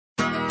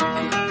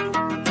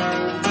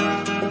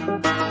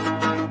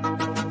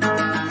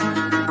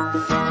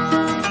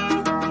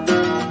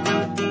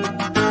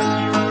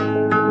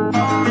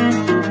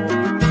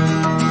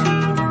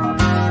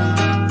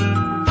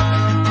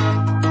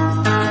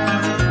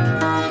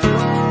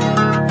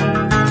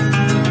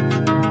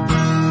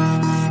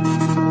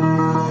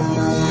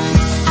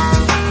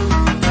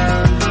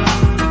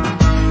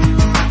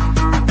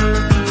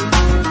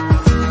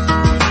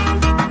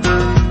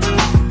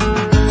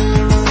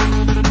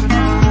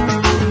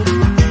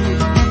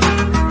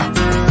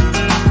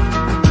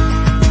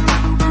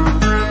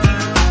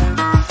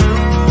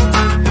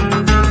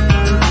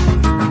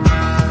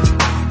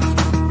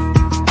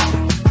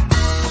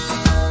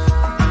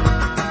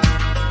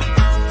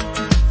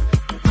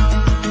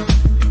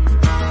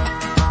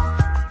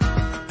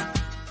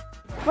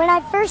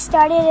first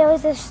started, it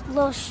was a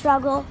little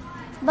struggle,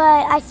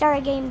 but I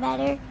started getting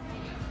better,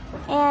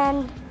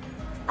 and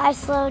I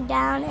slowed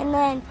down, and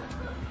then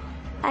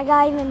I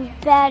got even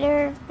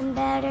better and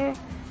better,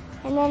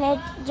 and then it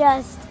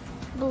just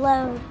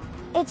blowed.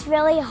 It's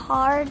really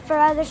hard for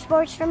other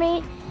sports for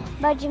me,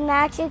 but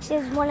gymnastics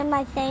is one of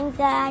my things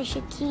that I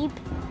should keep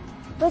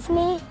with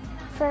me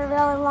for a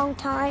really long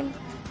time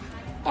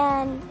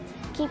and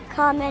keep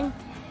coming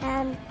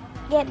and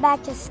get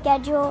back to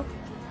schedule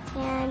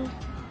and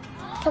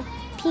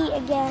compete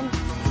again.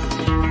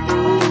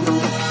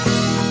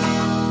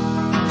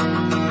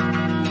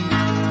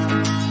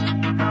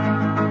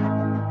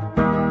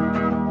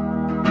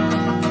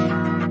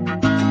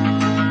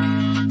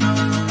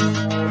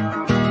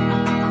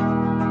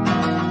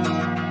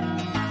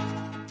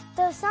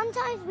 So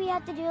sometimes we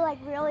have to do like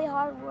really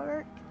hard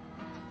work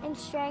and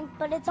strength,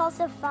 but it's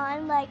also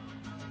fun. Like,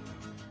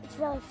 it's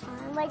really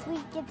fun. Like, we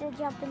get to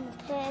jump in the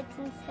pits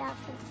and stuff.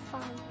 It's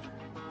fun.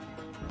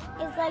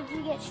 It's like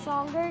you get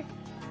stronger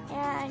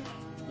and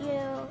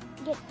you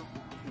get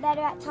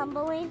better at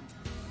tumbling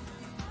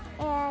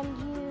and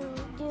you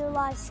do a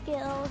lot of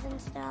skills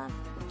and stuff.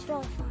 It's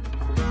really fun.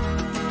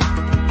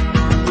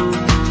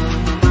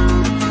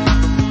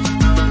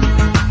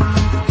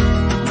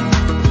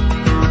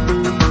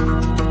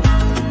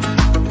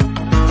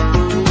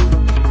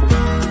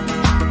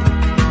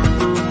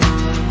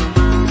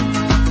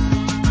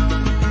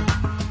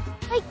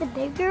 I like the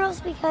big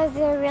girls because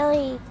they're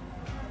really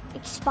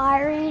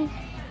inspiring,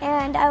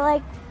 and I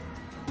like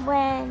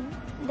when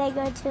they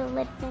go to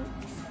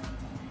Olympics.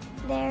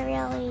 They're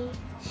really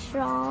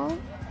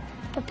strong,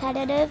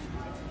 competitive,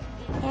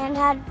 and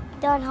had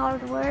done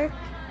hard work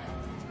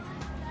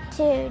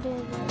to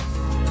do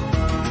this.